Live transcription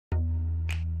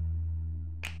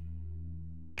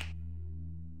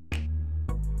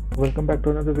Welcome back to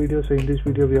another video. So in this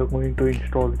video we are going to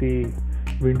install the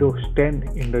Windows 10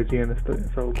 in the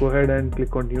GNS3. So go ahead and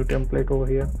click on new template over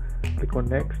here, click on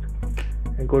next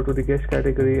and go to the guest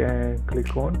category and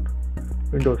click on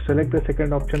Windows. Select the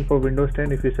second option for Windows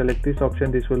 10. If you select this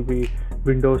option, this will be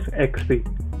Windows XP.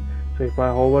 So if I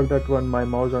hover that one, my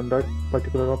mouse on that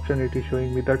particular option, it is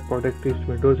showing me that product is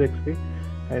Windows XP.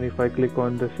 And if I click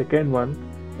on the second one,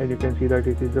 and you can see that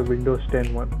it is the Windows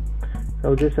 10 one. So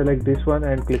I'll just select this one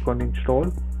and click on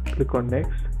install, click on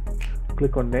next,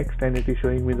 and it is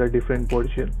showing me the different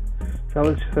version. So I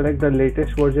will select the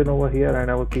latest version over here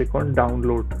and I will click on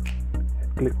download,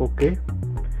 click OK,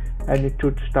 and it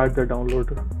should start the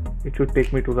download. It should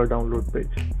take me to the download page.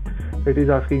 It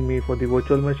is asking me for the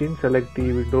virtual machine. Select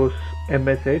the Windows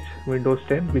MSH Windows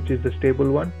 10, which is the stable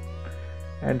one,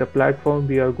 and the platform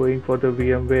we are going for the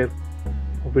VMware,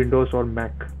 Windows or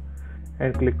Mac,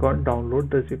 and click on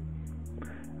download the zip.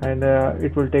 And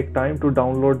it will take time to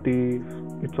download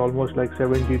it's almost like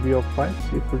 7 GB of files.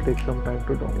 It will take some time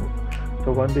to download.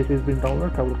 So once this has been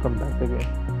downloaded, I will come back again.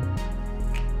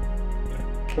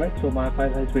 Right, so my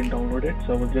file has been downloaded,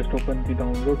 so I will just open the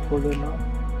download folder now.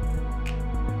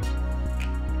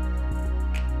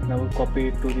 And I will copy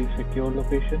it to the secure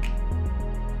location.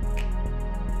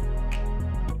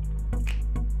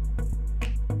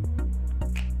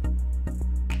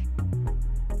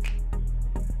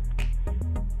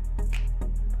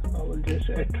 Just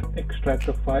extract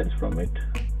the files from it.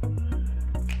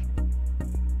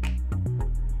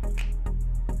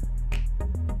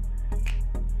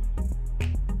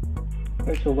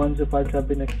 Right, so once the files have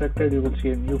been extracted, you will see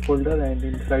a new folder, and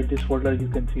inside this folder you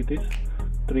can see these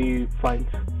 3 files.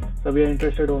 So we are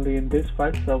interested only in this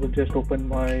file, so I will just open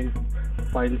my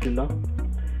FileZilla,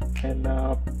 and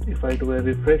if I do a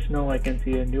refresh now, I can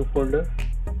see a new folder,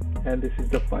 and this is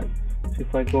the file. So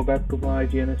if I go back to my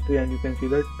GNS3, and you can see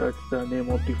that that's the name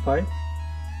of the file.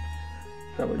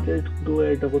 So I will just do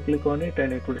a double click on it,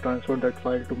 and it will transfer that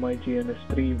file to my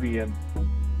GNS3 VM.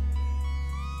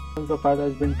 Once the file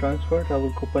has been transferred, I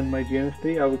will open my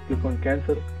GNS3. I will click on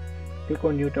cancel, click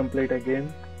on new template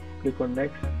again, click on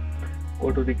next,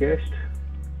 go to the guest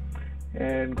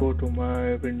and go to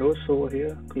my Windows over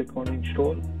here, click on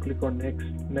install, click on next,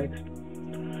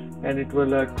 and it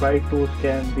will try to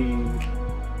scan the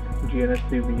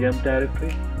GNS3 VM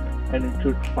directory, and it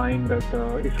should find that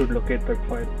it should locate that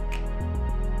file.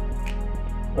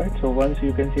 Right, so once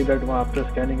you can see that after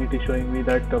scanning, it is showing me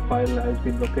that the file has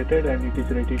been located and it is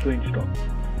ready to install.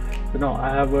 So now I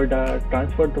have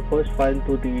transferred the first file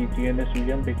to the GNS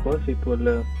VM, because it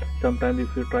will sometimes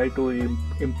if you try to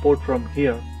import from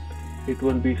here, it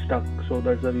will be stuck. So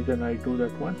that's the reason I do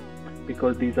that one,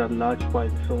 because these are large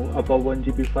files. So above 1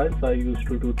 GB files, I used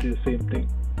to do the same thing.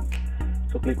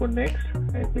 So click on next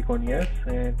and click on yes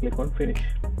and click on finish,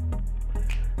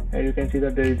 and you can see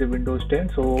that there is a Windows 10.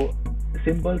 So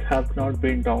symbols have not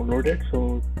been downloaded,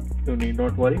 so you need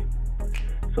not worry.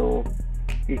 So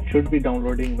it should be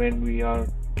downloading when we are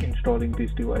installing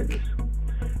these devices,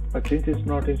 but since it's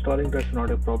not installing, that's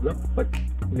not a problem, but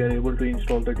we are able to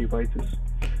install the devices.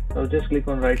 So just click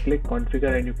on right click,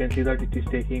 configure, and you can see that it is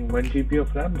taking 1 GB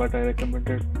of RAM, but I recommend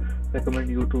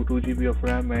you to 2 GB of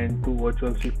RAM and 2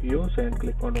 virtual CPUs, and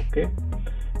click on OK,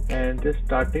 and just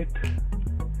start it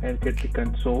and get the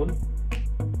console.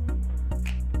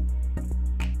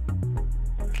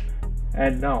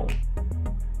 And now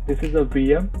this is a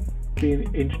VM being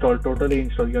installed, totally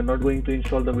installed. You're not going to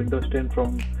install the Windows 10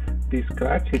 from the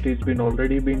scratch. It has been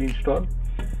already been installed.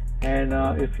 And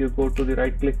if you go to the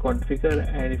right click configure,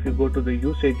 and if you go to the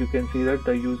usage, you can see that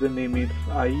the username is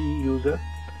IE user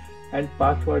and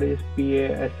password is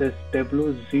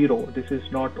PASSW0. This is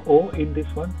not O in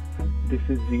this one, this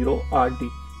is 0RD.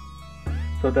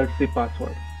 So that's the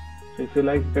password. So if you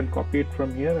like, you can copy it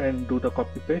from here and do the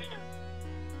copy paste.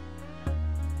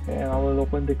 And I will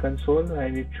open the console,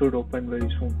 and it should open very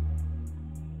soon.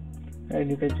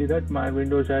 And you can see that my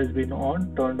Windows has been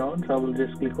turned on. So I will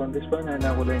just click on this one and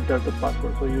I will enter the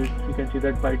password. So you can see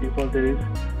that by default there is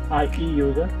IE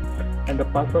user and the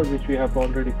password which we have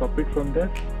already copied from there.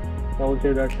 So I will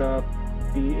say that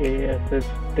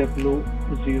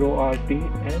PASSW0RT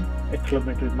and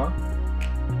exclamatory mark,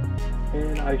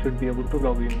 and I should be able to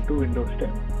log into Windows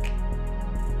 10.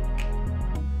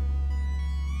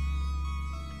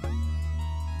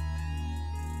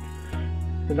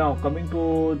 So now coming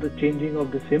to the changing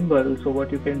of the symbol, so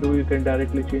what you can do, you can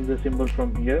directly change the symbol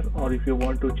from here, or if you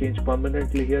want to change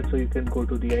permanently here, so you can go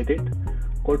to the edit,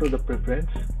 go to the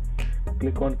preference,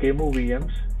 click on KMove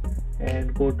VMs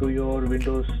and go to your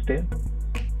Windows 10.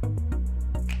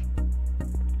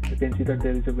 You can see that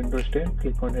there is a Windows 10.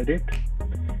 Click on edit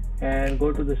and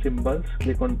go to the symbols,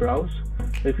 click on browse.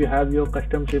 If you have your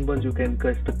custom symbols, you can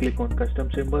just click on custom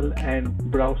symbol and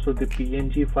browse to the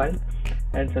PNG file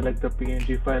and select the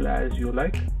PNG file as you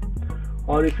like.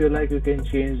 Or if you like, you can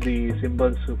change the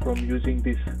symbols from using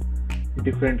these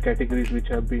different categories which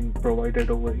have been provided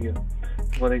over here.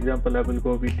 For example, I will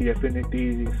go with the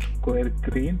affinity square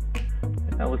green.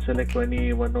 I will select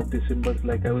any one of the symbols,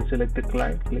 like I will select the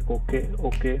client, click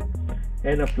OK,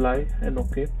 and apply and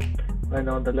OK. And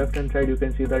on the left hand side you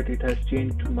can see that it has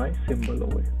changed my symbol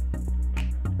over here.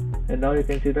 And now you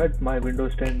can see that my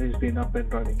Windows 10 is been up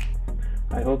and running.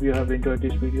 I hope you have enjoyed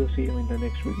this video. See you in the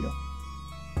next video.